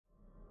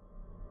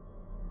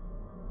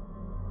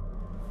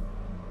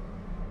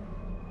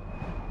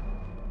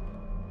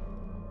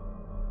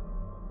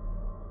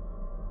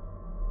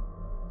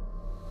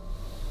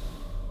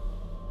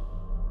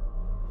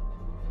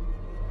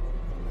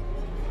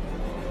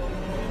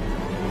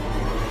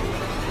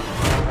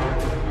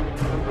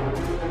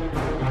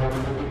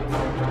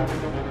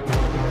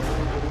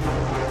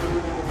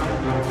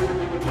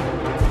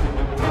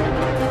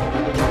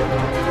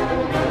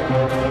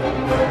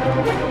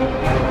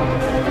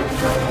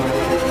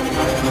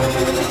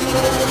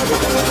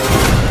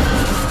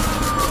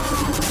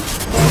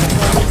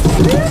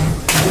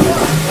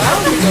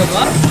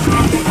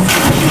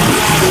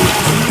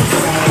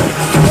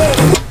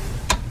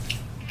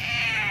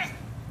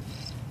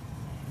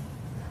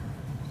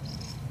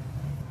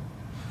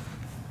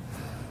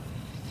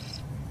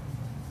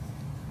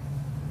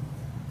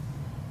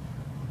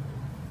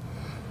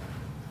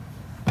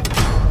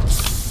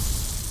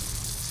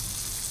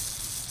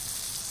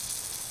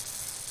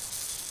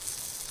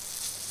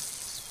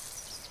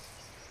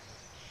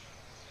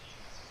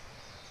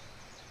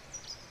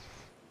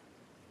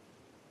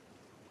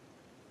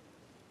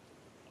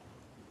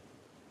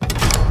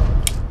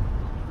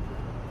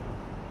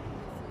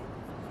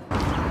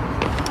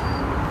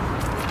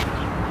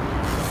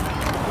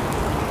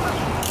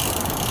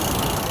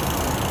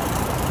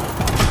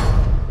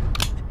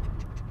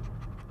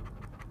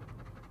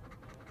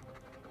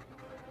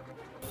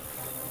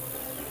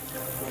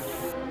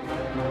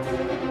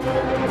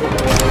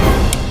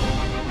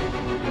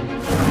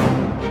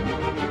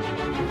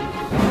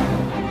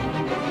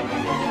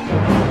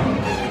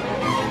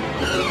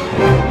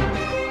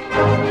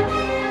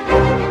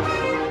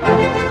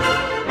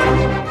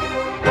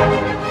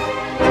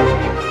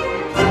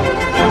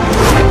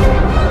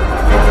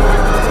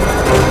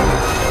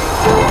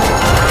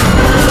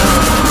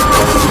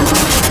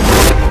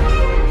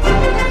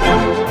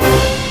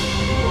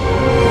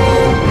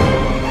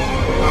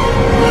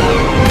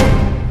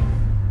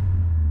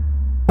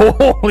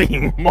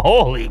Holy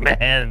moly,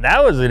 man,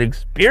 that was an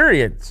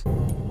experience.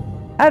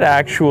 That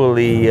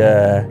actually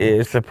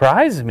it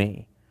surprised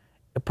me,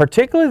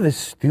 particularly the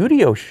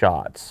studio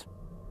shots.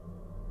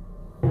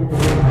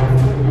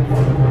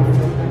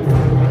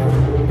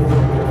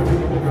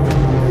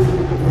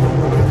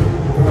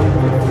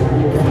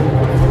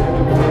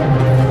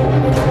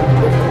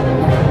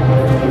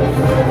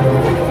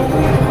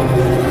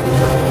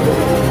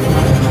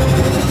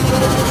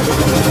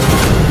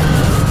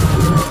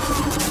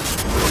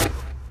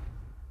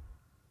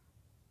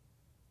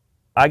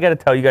 I got to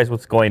tell you guys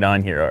what's going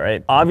on here, all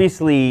right?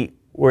 Obviously,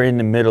 we're in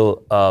the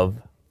middle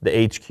of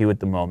the HQ at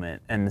the moment,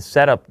 and the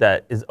setup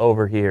that is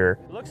over here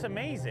looks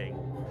amazing.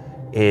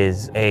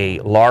 Is a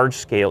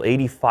large-scale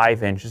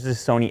 85-inch. This is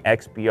Sony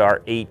XBR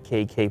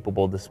 8K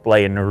capable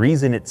display, and the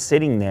reason it's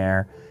sitting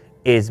there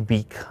is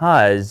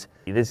because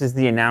this is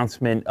the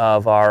announcement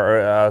of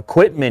our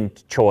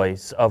equipment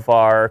choice, of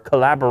our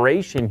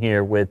collaboration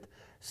here with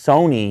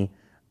Sony.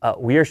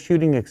 We are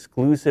shooting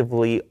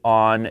exclusively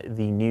on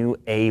the new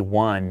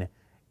A1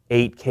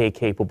 8K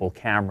capable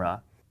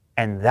camera,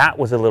 and that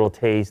was a little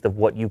taste of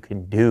what you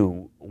can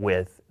do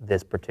with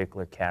this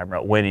particular camera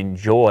when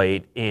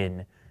enjoyed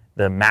in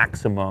the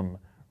maximum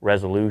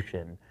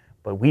resolution.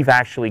 But we've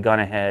actually gone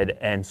ahead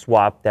and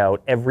swapped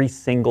out every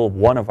single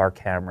one of our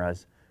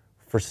cameras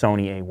for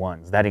Sony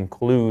A1s. That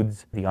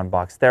includes the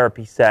Unbox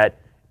Therapy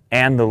set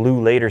and the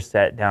Lou Later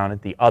set down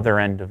at the other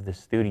end of the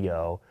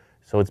studio.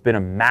 So it's been a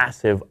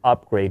massive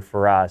upgrade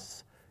for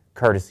us,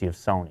 courtesy of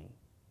Sony.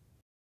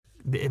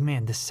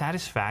 Man, the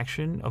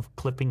satisfaction of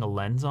clipping a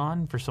lens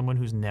on for someone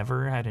who's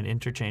never had an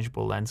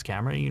interchangeable lens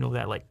camera, you know,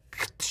 that like...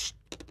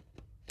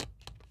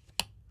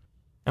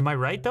 Am I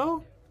right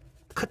though?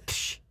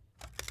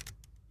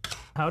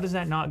 How does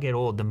that not get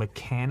old? The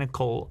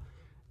mechanical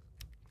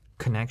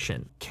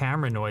connection.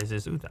 Camera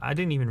noises. Ooh, I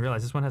didn't even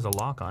realize this one has a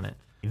lock on it.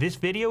 This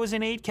video is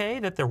in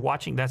 8K that they're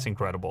watching. That's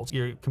incredible.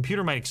 Your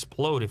computer might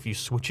explode if you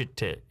switch it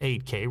to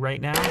 8K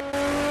right now.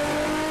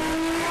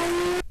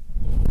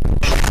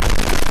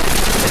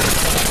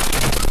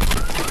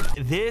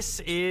 This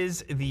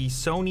is the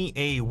Sony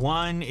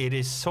A1. It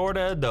is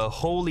sorta the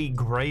holy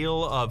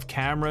grail of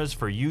cameras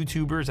for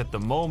YouTubers at the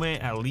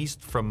moment, at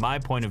least from my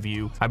point of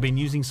view. I've been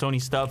using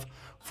Sony stuff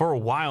for a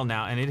while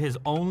now, and it has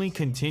only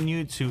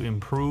continued to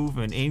improve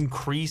and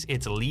increase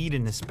its lead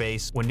in the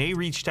space. When they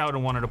reached out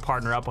and wanted to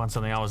partner up on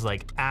something, I was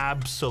like,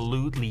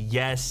 absolutely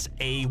yes,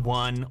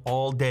 A1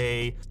 all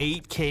day,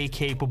 8K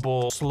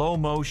capable, slow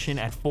motion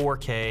at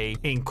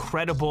 4K,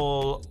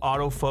 incredible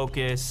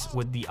autofocus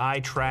with the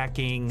eye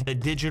tracking, the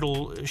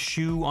digital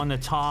shoe on the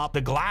top,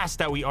 the glass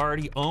that we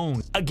already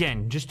own.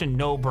 Again, just a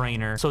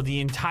no-brainer. So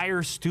the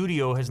entire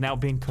studio has now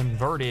been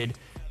converted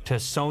to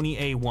Sony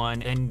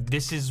A1, and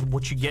this is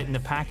what you get in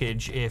the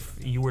package if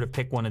you were to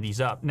pick one of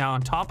these up. Now,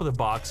 on top of the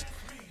box,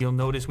 you'll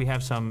notice we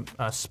have some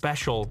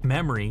special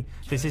memory.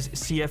 This is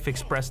CF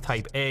Express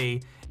Type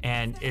A,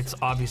 and it's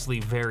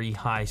obviously very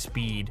high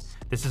speed.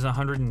 This is a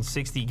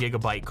 160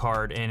 gigabyte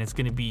card, and it's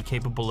gonna be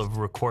capable of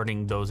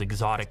recording those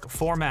exotic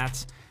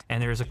formats, and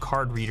there's a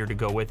card reader to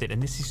go with it,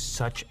 and this is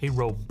such a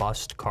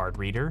robust card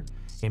reader.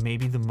 It may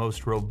be the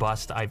most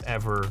robust I've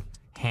ever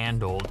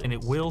handled, and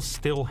it will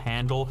still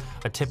handle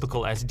a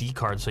typical SD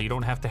card, so you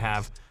don't have to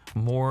have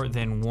more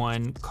than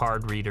one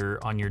card reader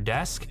on your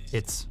desk.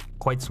 It's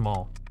quite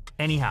small.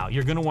 Anyhow,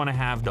 you're gonna wanna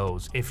have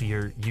those if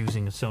you're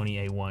using a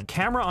Sony A1.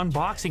 Camera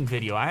unboxing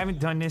video. I haven't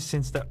done this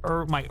since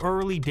my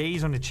early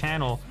days on the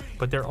channel,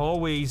 but they're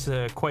always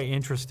quite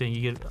interesting.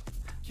 You get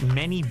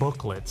many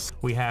booklets.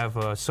 We have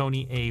a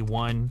Sony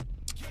A1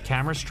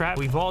 camera strap.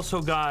 We've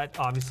also got,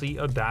 obviously,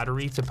 a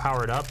battery to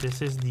power it up.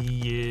 This is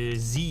the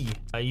Z,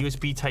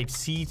 USB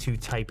Type-C to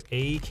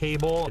Type-A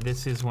cable.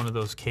 This is one of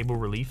those cable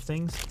relief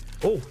things.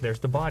 Oh, there's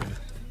the body.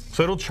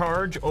 So it'll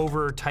charge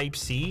over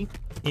Type-C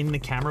in the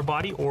camera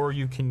body, or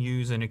you can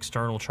use an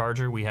external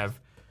charger. We have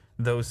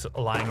those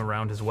lying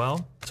around as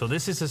well. So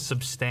this is a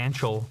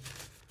substantial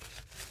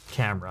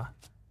camera,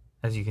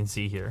 as you can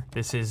see here.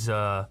 This is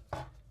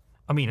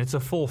I mean, it's a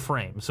full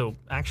frame, so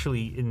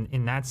actually,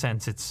 in that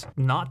sense, it's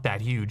not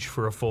that huge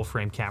for a full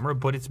frame camera,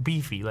 but it's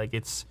beefy. Like,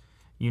 it's,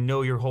 you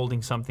know, you're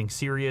holding something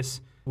serious.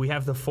 We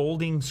have the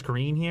folding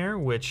screen here,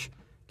 which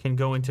can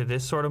go into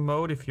this sort of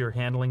mode if you're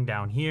handling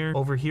down here.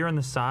 Over here on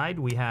the side,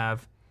 we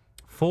have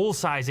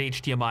full-size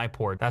HDMI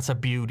port. That's a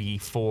beauty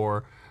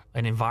for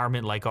an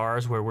environment like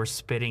ours, where we're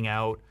spitting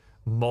out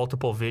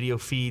multiple video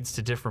feeds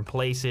to different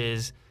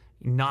places.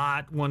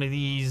 Not one of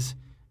these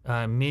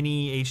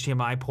mini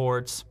HDMI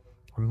ports,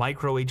 or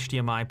micro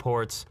HDMI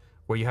ports,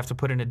 where you have to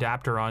put an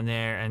adapter on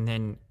there and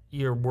then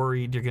you're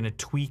worried you're gonna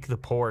tweak the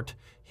port.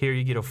 Here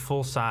you get a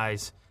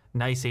full-size,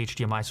 nice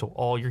HDMI, so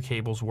all your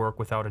cables work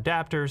without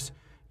adapters.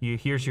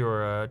 Here's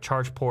your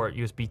charge port,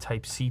 USB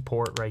Type-C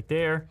port right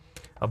there.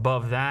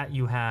 Above that,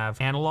 you have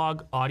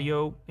analog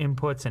audio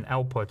inputs and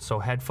outputs, so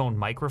headphone,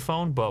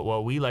 microphone, but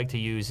what we like to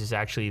use is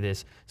actually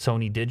this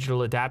Sony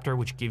digital adapter,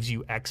 which gives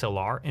you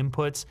XLR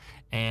inputs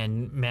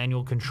and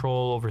manual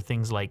control over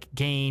things like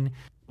gain,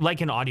 like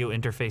an audio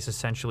interface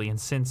essentially. And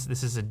since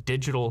this is a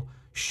digital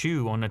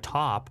shoe on the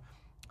top,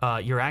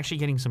 you're actually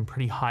getting some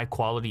pretty high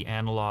quality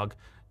analog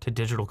to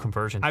digital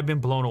conversion. I've been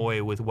blown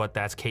away with what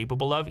that's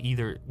capable of,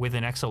 either with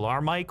an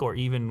XLR mic or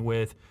even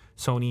with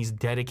Sony's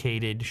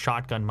dedicated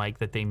shotgun mic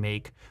that they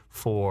make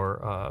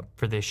for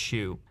this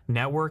shoe.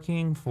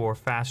 Networking for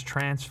fast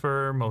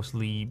transfer,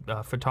 mostly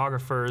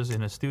photographers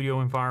in a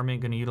studio environment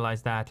going to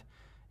utilize that.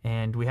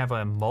 And we have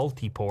a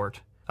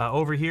multi-port.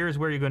 Over here is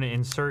where you're going to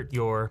insert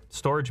your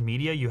storage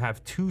media. You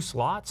have 2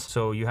 slots,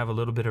 so you have a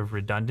little bit of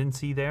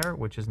redundancy there,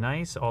 which is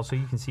nice. Also,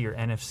 you can see your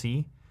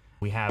NFC.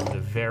 We have the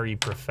very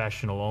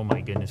professional, oh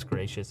my goodness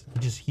gracious,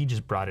 he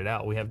just brought it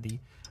out. We have the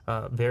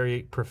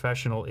very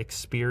professional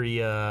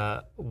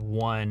Xperia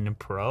 1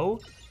 Pro.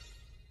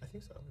 I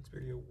think so,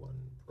 Xperia 1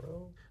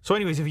 Pro. So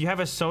anyways, if you have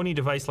a Sony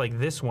device like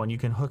this one, you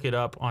can hook it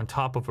up on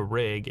top of a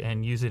rig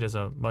and use it as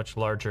a much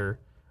larger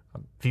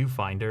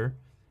viewfinder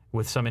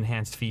with some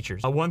enhanced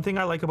features. One thing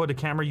I like about the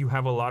camera, you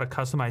have a lot of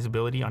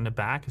customizability on the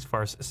back as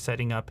far as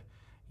setting up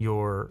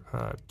your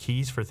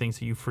keys for things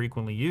that you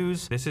frequently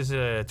use. This is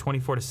a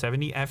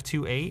 24-70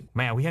 f2.8.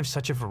 Man, we have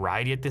such a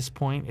variety at this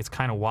point. It's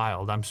kind of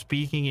wild. I'm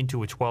speaking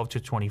into a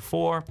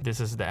 12-24. This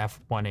is the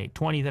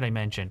f1.820 that I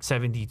mentioned.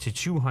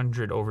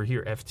 70-200 over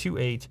here,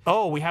 f2.8.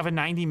 Oh, we have a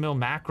 90mm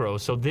macro.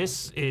 So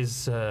this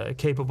is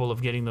capable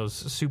of getting those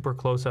super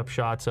close-up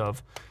shots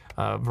of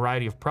a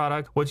variety of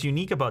product. What's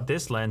unique about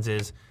this lens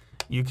is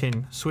you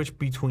can switch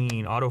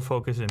between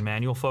autofocus and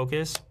manual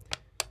focus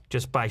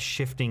just by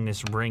shifting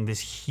this ring, this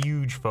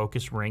huge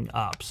focus ring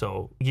up.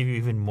 So give you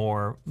even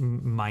more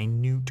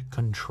minute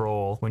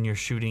control when you're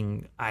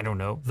shooting, I don't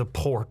know, the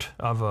port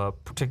of a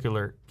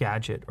particular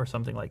gadget or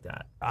something like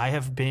that. I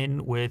have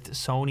been with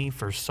Sony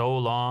for so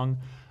long.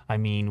 I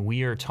mean,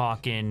 we are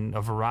talking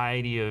a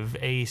variety of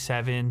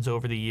A7s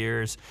over the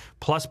years.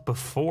 Plus,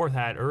 before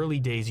that, early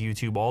days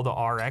YouTube, all the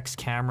RX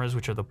cameras,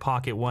 which are the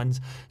pocket ones.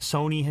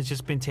 Sony has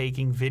just been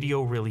taking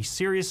video really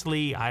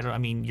seriously. I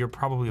mean, you're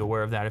probably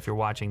aware of that if you're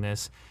watching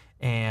this.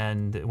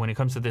 And when it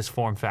comes to this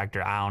form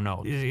factor, I don't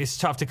know. It's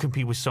tough to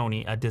compete with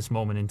Sony at this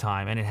moment in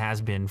time, and it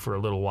has been for a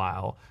little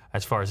while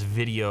as far as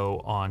video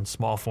on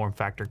small form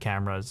factor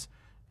cameras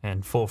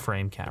and full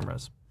frame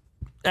cameras.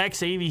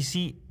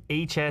 XAVC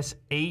HS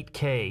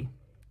 8K,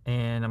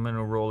 and I'm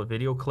gonna roll a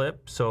video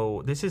clip.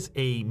 So this is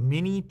a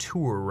mini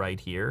tour right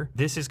here.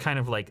 This is kind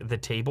of like the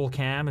table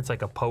cam. It's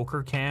like a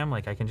poker cam,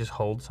 like I can just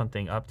hold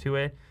something up to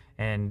it.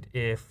 And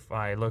if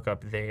I look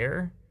up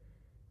there,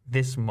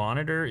 this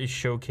monitor is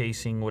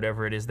showcasing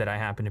whatever it is that I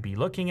happen to be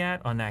looking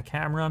at on that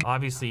camera.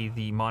 Obviously,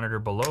 the monitor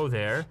below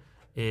there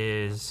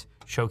is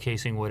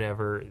showcasing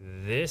whatever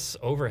this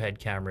overhead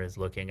camera is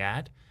looking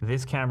at.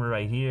 This camera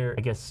right here,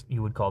 I guess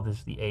you would call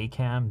this the A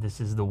cam. This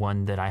is the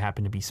one that I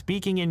happen to be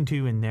speaking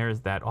into, and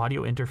there's that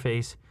audio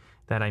interface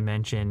that I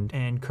mentioned.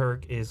 And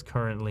Kirk is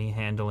currently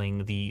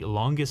handling the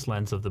longest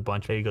lens of the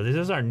bunch. There you go. This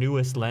is our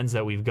newest lens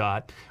that we've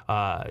got.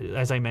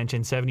 As I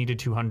mentioned,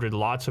 70-200,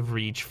 lots of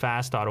reach,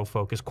 fast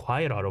autofocus,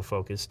 quiet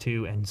autofocus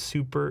too, and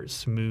super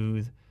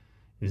smooth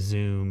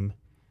zooming.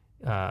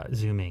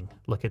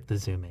 Look at the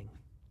zooming.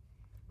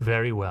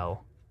 Very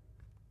well.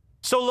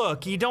 So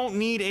look, you don't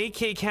need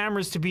 8K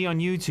cameras to be on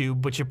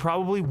YouTube, but you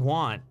probably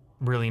want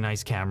really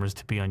nice cameras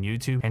to be on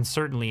YouTube, and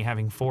certainly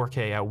having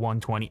 4K at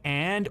 120,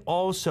 and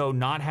also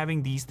not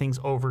having these things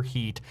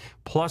overheat,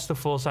 plus the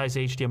full-size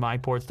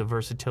HDMI ports, the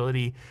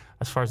versatility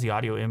as far as the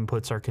audio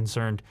inputs are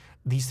concerned.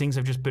 These things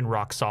have just been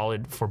rock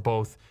solid for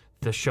both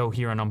the show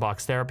here on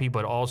Unbox Therapy,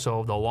 but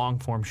also the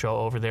long-form show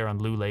over there on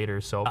Lou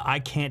Later. So I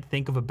can't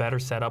think of a better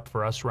setup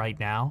for us right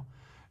now.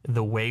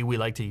 The way we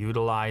like to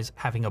utilize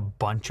having a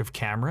bunch of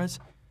cameras,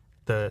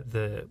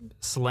 the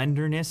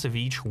slenderness of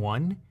each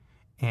one,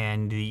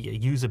 and the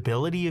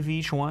usability of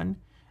each one,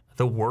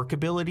 the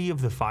workability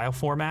of the file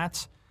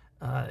formats,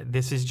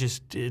 this is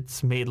just,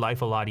 it's made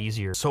life a lot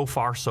easier. So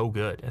far, so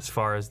good as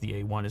far as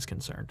the A1 is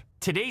concerned.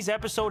 Today's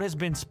episode has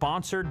been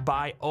sponsored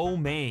by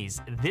Omaze.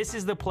 This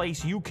is the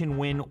place you can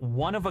win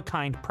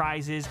one-of-a-kind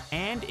prizes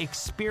and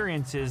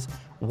experiences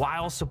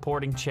while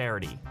supporting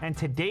charity. And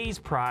today's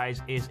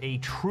prize is a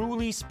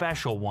truly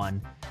special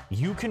one.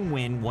 You can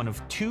win one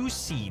of 2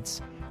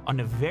 seats on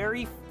the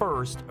very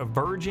first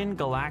Virgin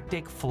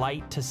Galactic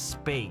flight to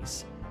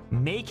space.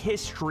 Make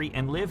history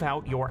and live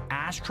out your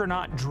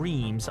astronaut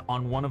dreams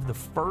on one of the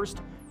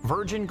first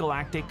Virgin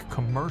Galactic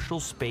commercial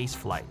space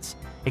flights.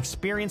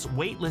 Experience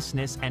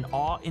weightlessness and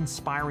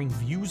awe-inspiring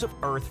views of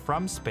Earth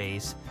from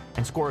space,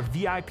 and score a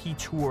VIP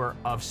tour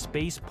of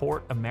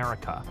Spaceport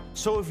America.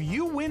 So if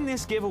you win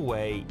this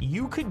giveaway,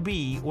 you could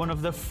be one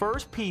of the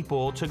first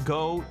people to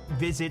go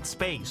visit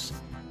space.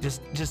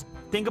 Just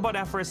think about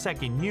that for a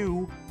second.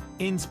 You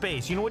in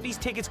space. You know what these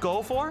tickets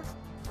go for?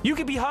 You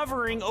could be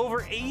hovering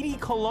over 80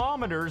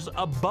 kilometers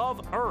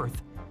above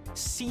Earth,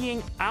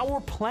 seeing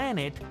our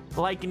planet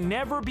like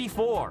never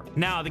before.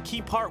 Now, the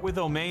key part with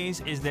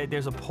Omaze is that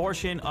there's a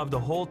portion of the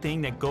whole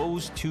thing that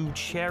goes to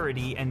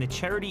charity, and the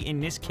charity in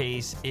this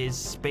case is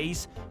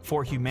Space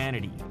for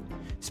Humanity.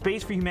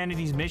 Space for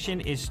Humanity's mission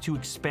is to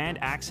expand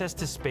access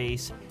to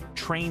space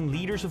train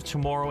leaders of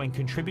tomorrow, and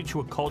contribute to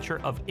a culture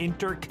of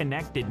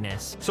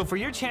interconnectedness. So for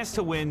your chance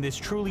to win this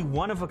truly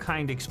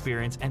one-of-a-kind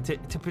experience and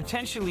to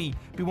potentially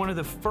be one of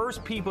the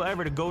first people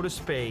ever to go to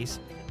space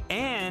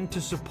and to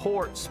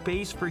support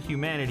Space for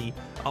Humanity,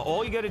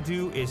 all you got to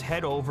do is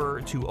head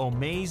over to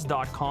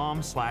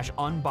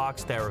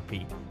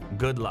omaze.com/unboxtherapy.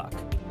 Good luck.